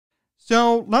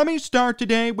So let me start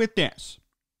today with this.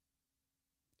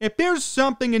 If there's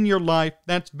something in your life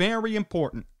that's very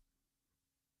important,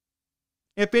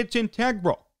 if it's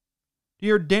integral to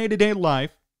your day-to-day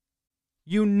life,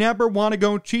 you never want to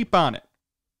go cheap on it.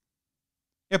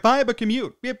 If I have a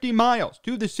commute 50 miles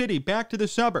to the city, back to the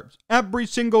suburbs every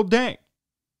single day,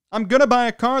 I'm going to buy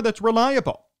a car that's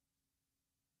reliable.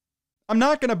 I'm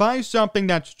not going to buy something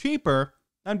that's cheaper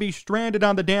and be stranded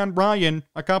on the Dan Ryan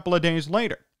a couple of days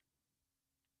later.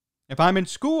 If I'm in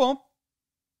school,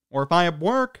 or if I have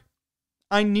work,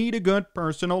 I need a good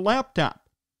personal laptop.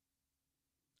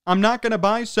 I'm not going to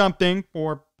buy something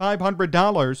for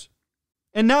 $500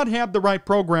 and not have the right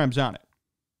programs on it,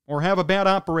 or have a bad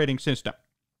operating system.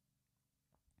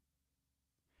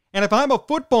 And if I'm a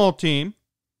football team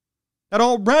that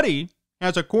already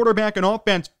has a quarterback and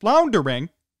offense floundering,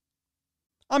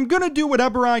 I'm going to do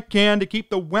whatever I can to keep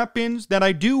the weapons that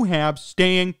I do have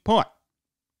staying put.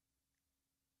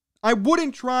 I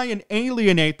wouldn't try and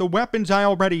alienate the weapons I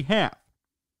already have.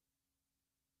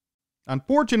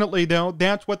 Unfortunately, though,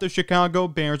 that's what the Chicago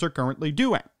Bears are currently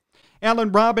doing.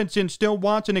 Allen Robinson still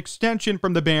wants an extension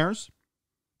from the Bears,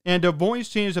 and to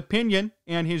voice his opinion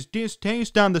and his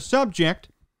distaste on the subject,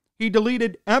 he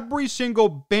deleted every single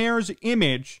Bears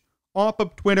image off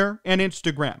of Twitter and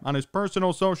Instagram on his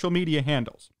personal social media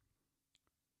handles.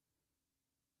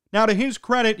 Now, to his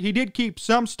credit, he did keep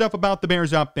some stuff about the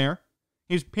Bears up there.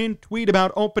 His pinned tweet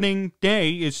about opening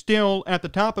day is still at the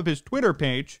top of his Twitter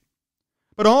page.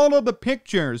 But all of the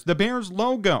pictures, the Bears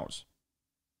logos,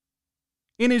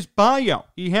 in his bio,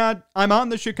 he had, "I'm on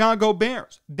the Chicago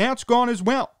Bears." That's gone as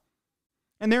well.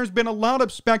 And there's been a lot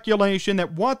of speculation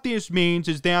that what this means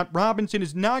is that Robinson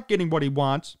is not getting what he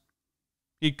wants.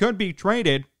 He could be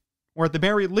traded, or at the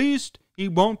very least, he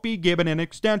won't be given an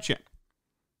extension.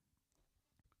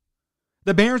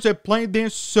 The Bears have played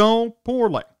this so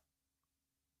poorly.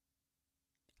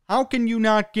 How can you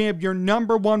not give your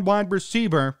number one wide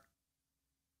receiver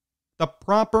the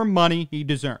proper money he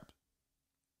deserves?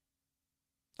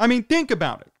 I mean, think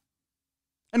about it.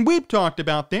 And we've talked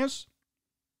about this.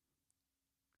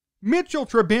 Mitchell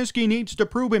Trubisky needs to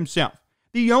prove himself.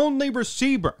 The only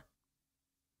receiver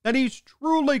that he's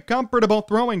truly comfortable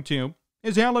throwing to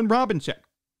is Allen Robinson.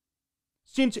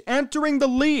 Since entering the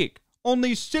league,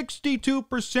 only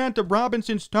 62% of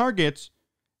Robinson's targets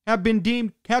have been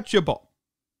deemed catchable.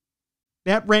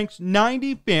 That ranks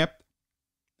 95th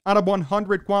out of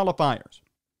 100 qualifiers.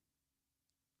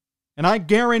 And I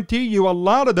guarantee you a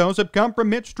lot of those have come from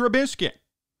Mitch Trubisky.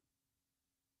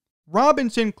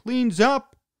 Robinson cleans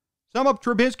up some of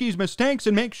Trubisky's mistakes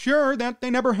and makes sure that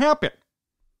they never happen.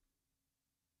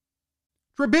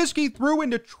 Trubisky threw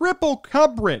into triple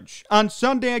coverage on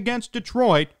Sunday against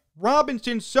Detroit.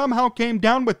 Robinson somehow came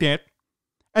down with it,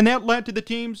 and that led to the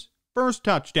team's first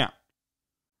touchdown.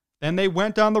 Then they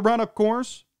went on the run, of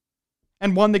course,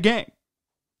 and won the game.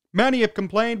 Many have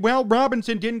complained, well,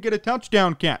 Robinson didn't get a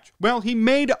touchdown catch. Well, he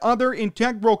made other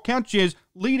integral catches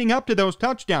leading up to those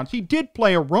touchdowns. He did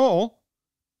play a role.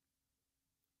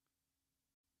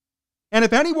 And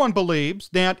if anyone believes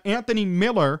that Anthony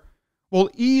Miller will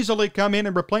easily come in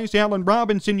and replace Allen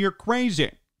Robinson, you're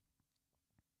crazy.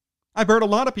 I've heard a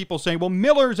lot of people say, well,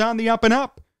 Miller's on the up and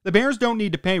up. The Bears don't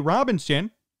need to pay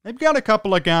Robinson. They've got a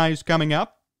couple of guys coming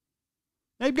up.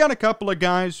 They've got a couple of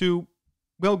guys who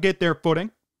will get their footing.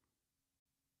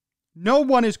 No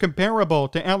one is comparable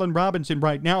to Allen Robinson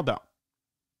right now, though.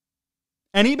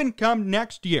 And even come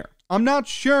next year, I'm not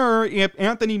sure if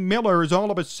Anthony Miller is all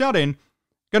of a sudden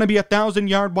going to be a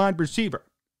 1,000-yard wide receiver.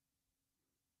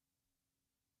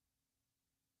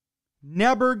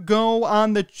 Never go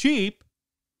on the cheap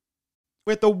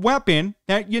with a weapon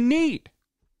that you need.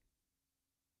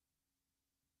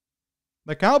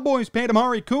 The Cowboys paid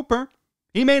Amari Cooper.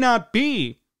 He may not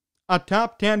be a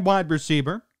top 10 wide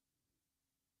receiver.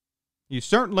 He's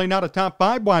certainly not a top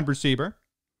 5 wide receiver.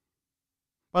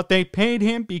 But they paid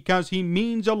him because he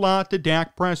means a lot to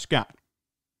Dak Prescott.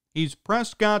 He's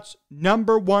Prescott's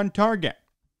number one target.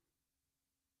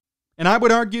 And I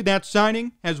would argue that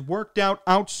signing has worked out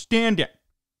outstanding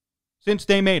since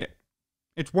they made it.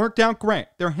 It's worked out great.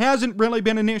 There hasn't really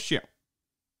been an issue.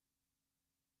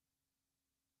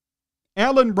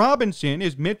 Allen Robinson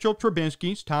is Mitchell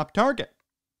Trubisky's top target.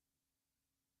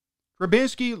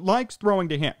 Trubisky likes throwing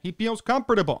to him. He feels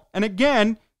comfortable. And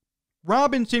again,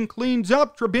 Robinson cleans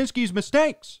up Trubisky's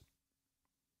mistakes.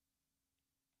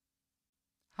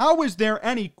 How is there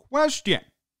any question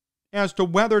as to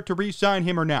whether to re-sign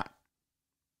him or not?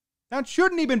 That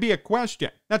shouldn't even be a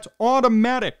question. That's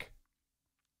automatic.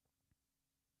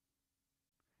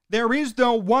 There is,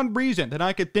 though, one reason that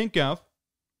I could think of,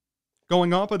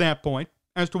 going off of that point,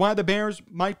 as to why the Bears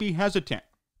might be hesitant.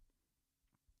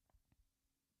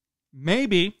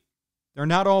 Maybe they're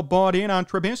not all bought in on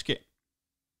Trubisky.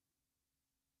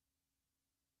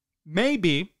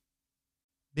 Maybe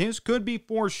this could be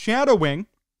foreshadowing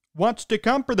what's to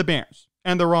come for the Bears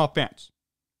and their offense.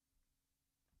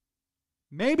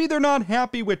 Maybe they're not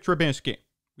happy with Trubisky.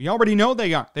 We already know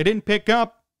they are. They didn't pick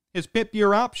up his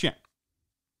fifth-year option.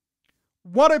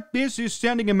 What if this is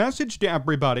sending a message to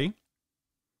everybody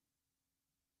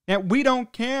that we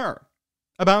don't care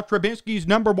about Trubisky's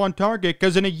number one target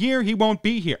because in a year he won't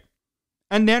be here,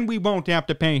 and then we won't have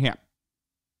to pay him?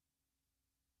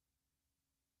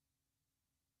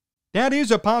 That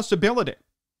is a possibility.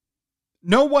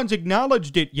 No one's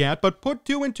acknowledged it yet, but put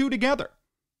two and two together.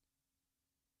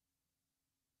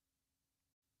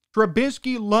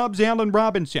 Trubisky loves Allen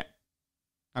Robinson.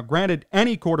 Now, granted,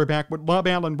 any quarterback would love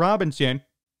Allen Robinson,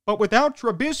 but without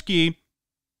Trubisky,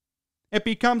 it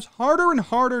becomes harder and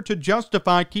harder to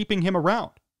justify keeping him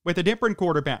around with a different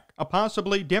quarterback, a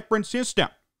possibly different system.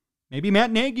 Maybe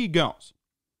Matt Nagy goes.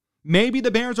 Maybe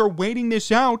the Bears are waiting this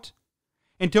out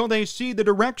until they see the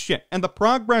direction and the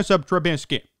progress of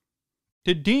Trubisky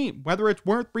to deem whether it's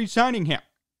worth re-signing him.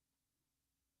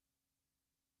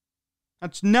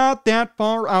 That's not that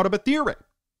far out of a theory.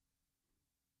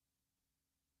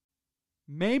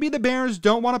 Maybe the Bears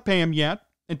don't want to pay him yet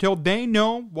until they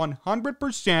know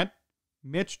 100%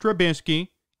 Mitch Trubisky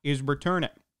is returning.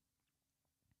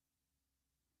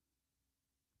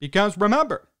 Because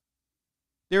remember,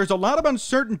 there's a lot of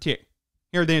uncertainty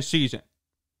here this season.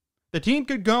 The team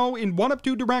could go in one of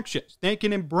two directions. They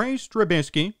can embrace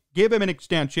Trubisky, give him an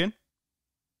extension,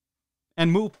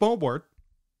 and move forward.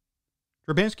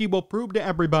 Trubisky will prove to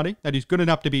everybody that he's good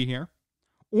enough to be here.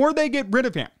 Or they get rid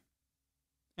of him.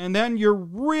 And then you're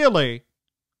really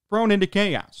thrown into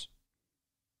chaos.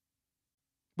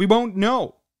 We won't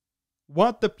know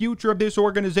what the future of this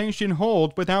organization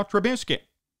holds without Trubisky.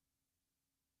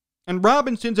 And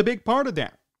Robinson's a big part of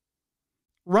that.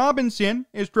 Robinson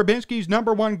is Trubisky's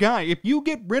number one guy. If you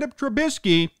get rid of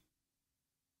Trubisky,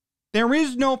 there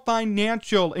is no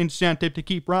financial incentive to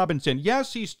keep Robinson.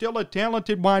 Yes, he's still a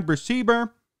talented wide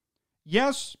receiver.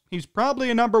 Yes, he's probably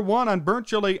a number one on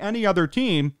virtually any other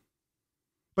team.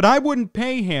 But I wouldn't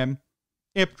pay him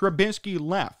if Trubisky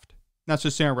left,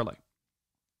 necessarily.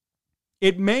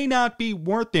 It may not be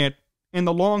worth it in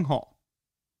the long haul.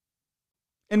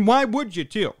 And why would you,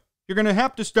 too? You're going to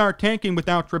have to start tanking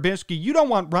without Trubisky. You don't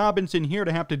want Robinson here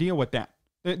to have to deal with that.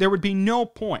 There would be no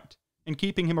point in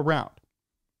keeping him around.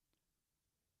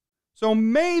 So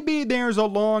maybe there's a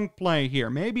long play here.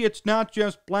 Maybe it's not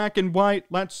just black and white,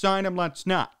 let's sign him, let's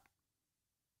not.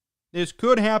 This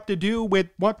could have to do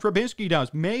with what Trubisky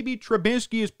does. Maybe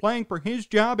Trubisky is playing for his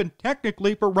job and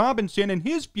technically for Robinson and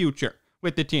his future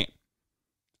with the team.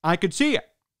 I could see it.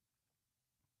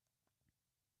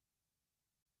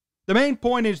 The main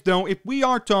point is, though, if we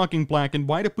are talking black and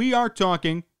white, if we are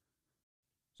talking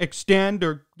extend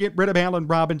or get rid of Allen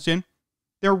Robinson,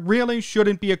 there really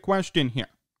shouldn't be a question here.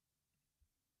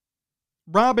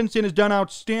 Robinson has done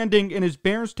outstanding in his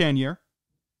Bears tenure.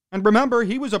 And remember,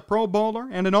 he was a Pro Bowler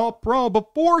and an All-Pro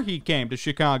before he came to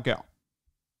Chicago.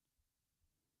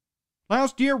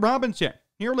 Last year, Robinson,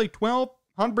 nearly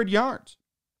 1,200 yards.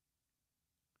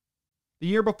 The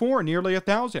year before, nearly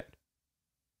 1,000.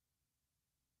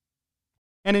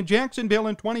 And in Jacksonville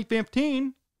in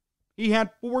 2015, he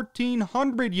had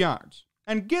 1,400 yards.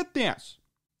 And get this,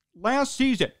 last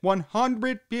season,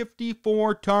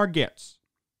 154 targets,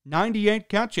 98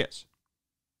 catches.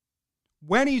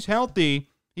 When he's healthy,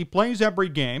 he plays every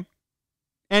game,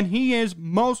 and he is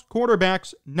most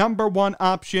quarterbacks' number one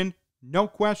option, no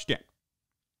question.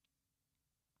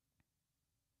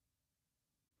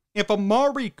 If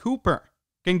Amari Cooper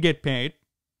can get paid,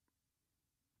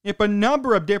 if a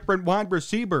number of different wide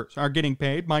receivers are getting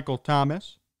paid, Michael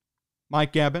Thomas,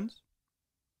 Mike Evans,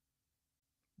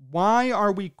 why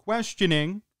are we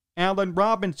questioning Allen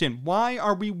Robinson? Why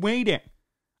are we waiting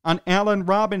on Allen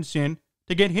Robinson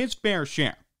to get his fair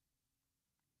share?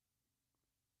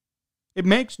 It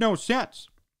makes no sense.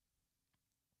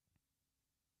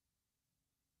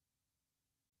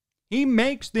 He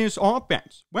makes this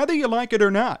offense, whether you like it or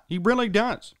not. He really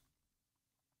does.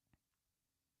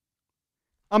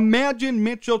 Imagine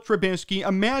Mitchell Trubisky.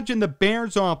 Imagine the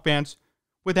Bears offense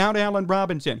without Allen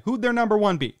Robinson. Who'd their number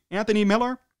one be? Anthony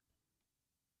Miller?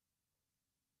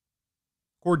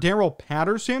 Cordero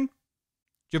Patterson?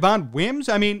 Javon Wims?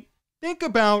 I mean, think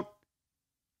about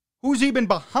who's even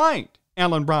behind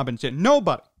Allen Robinson.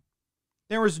 Nobody.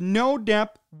 There is no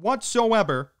depth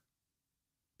whatsoever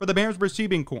for the Bears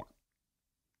receiving corps.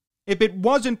 If it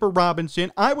wasn't for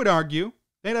Robinson, I would argue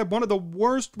they'd have one of the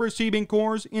worst receiving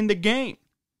cores in the game.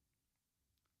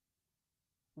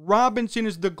 Robinson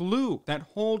is the glue that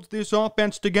holds this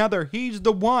offense together. He's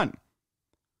the one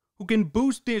who can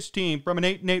boost this team from an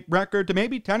 8-8 record to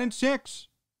maybe 10-6.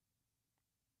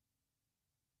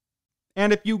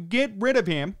 And if you get rid of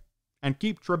him and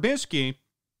keep Trubisky,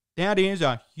 that is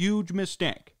a huge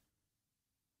mistake.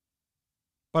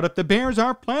 But if the Bears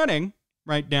are planning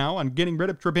right now on getting rid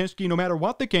of Trubisky, no matter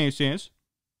what the case is,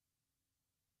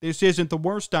 this isn't the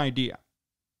worst idea.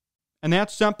 And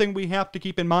that's something we have to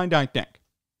keep in mind, I think.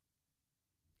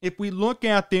 If we look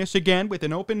at this again with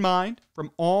an open mind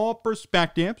from all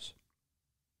perspectives,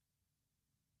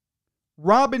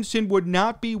 Robinson would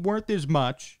not be worth as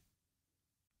much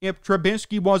if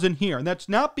Trubisky wasn't here. And that's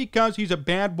not because he's a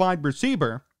bad wide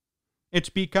receiver. It's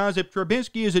because if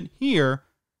Trubisky isn't here,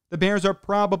 the Bears are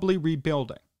probably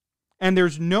rebuilding. And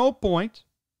there's no point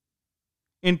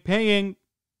in paying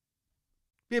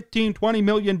 $15, $20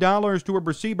 million to a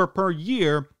receiver per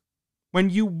year when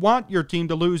you want your team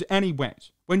to lose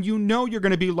anyways, when you know you're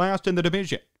going to be last in the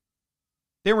division.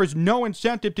 There is no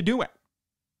incentive to do it.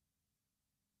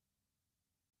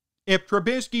 If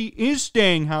Trubisky is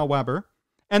staying, however,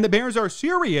 and the Bears are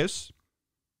serious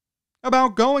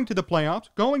about going to the playoffs,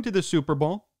 going to the Super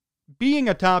Bowl, being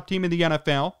a top team in the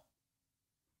NFL,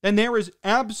 then there is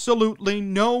absolutely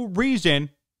no reason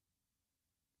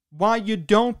why you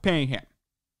don't pay him.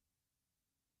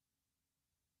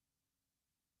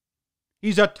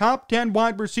 He's a top 10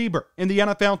 wide receiver in the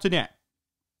NFL today.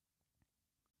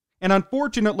 And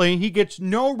unfortunately, he gets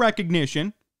no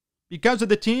recognition because of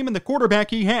the team and the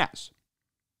quarterback he has.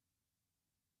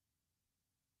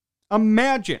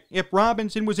 Imagine if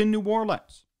Robinson was in New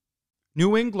Orleans,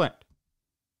 New England,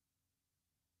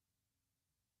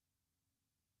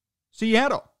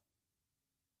 Seattle.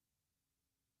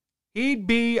 He'd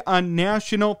be a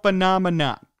national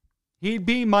phenomenon. He'd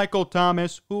be Michael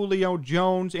Thomas, Julio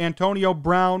Jones, Antonio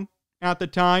Brown at the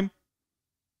time.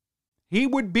 He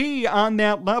would be on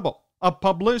that level of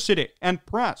publicity and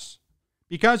press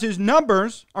because his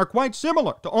numbers are quite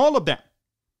similar to all of them.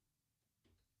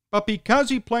 But because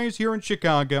he plays here in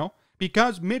Chicago,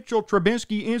 because Mitchell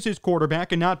Trubisky is his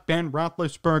quarterback and not Ben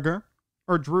Roethlisberger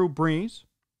or Drew Brees,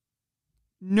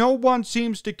 no one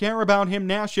seems to care about him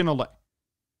nationally.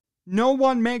 No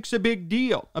one makes a big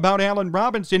deal about Allen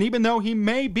Robinson, even though he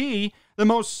may be the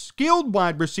most skilled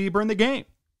wide receiver in the game.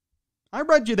 I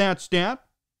read you that stat.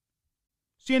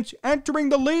 Since entering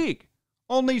the league,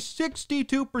 only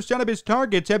 62% of his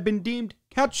targets have been deemed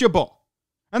catchable.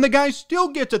 And the guy still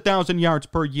gets 1,000 yards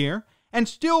per year and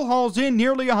still hauls in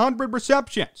nearly 100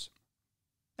 receptions.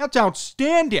 That's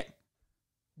outstanding.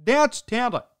 That's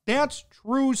talent. That's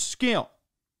true skill.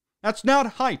 That's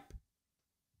not hype.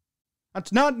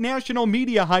 That's not national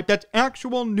media hype. That's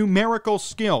actual numerical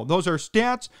skill. Those are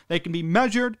stats. They can be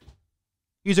measured.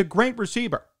 He's a great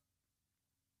receiver.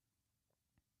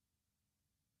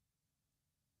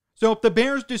 So if the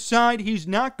Bears decide he's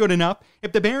not good enough,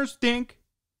 if the Bears think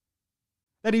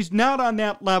that he's not on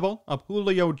that level of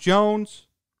Julio Jones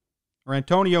or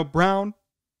Antonio Brown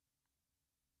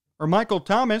or Michael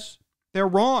Thomas, they're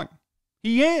wrong.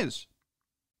 He is.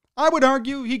 I would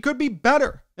argue he could be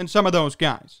better than some of those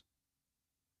guys.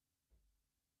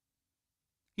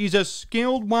 He's a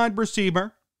skilled wide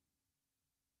receiver,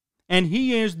 and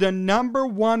he is the number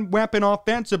one weapon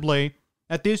offensively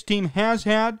that this team has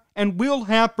had and will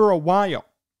have for a while.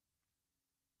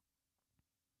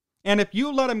 And if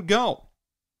you let him go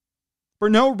for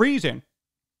no reason,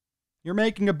 you're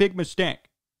making a big mistake.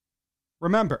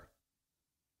 Remember,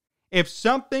 if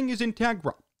something is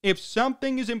integral, if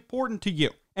something is important to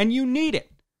you, and you need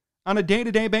it on a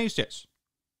day-to-day basis,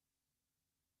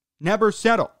 never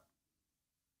settle.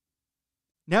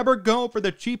 Never go for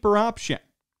the cheaper option.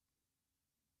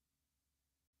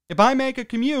 If I make a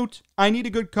commute, I need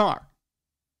a good car.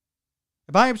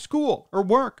 If I have school or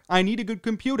work, I need a good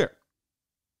computer.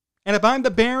 And if I'm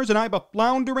the Bears and I have a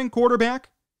floundering quarterback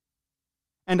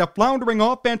and a floundering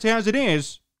offense as it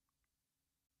is,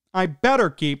 I better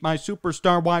keep my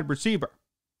superstar wide receiver.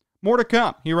 More to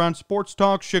come here on Sports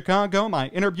Talk Chicago. My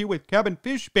interview with Kevin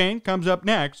Fishbane comes up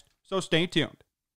next, so stay tuned.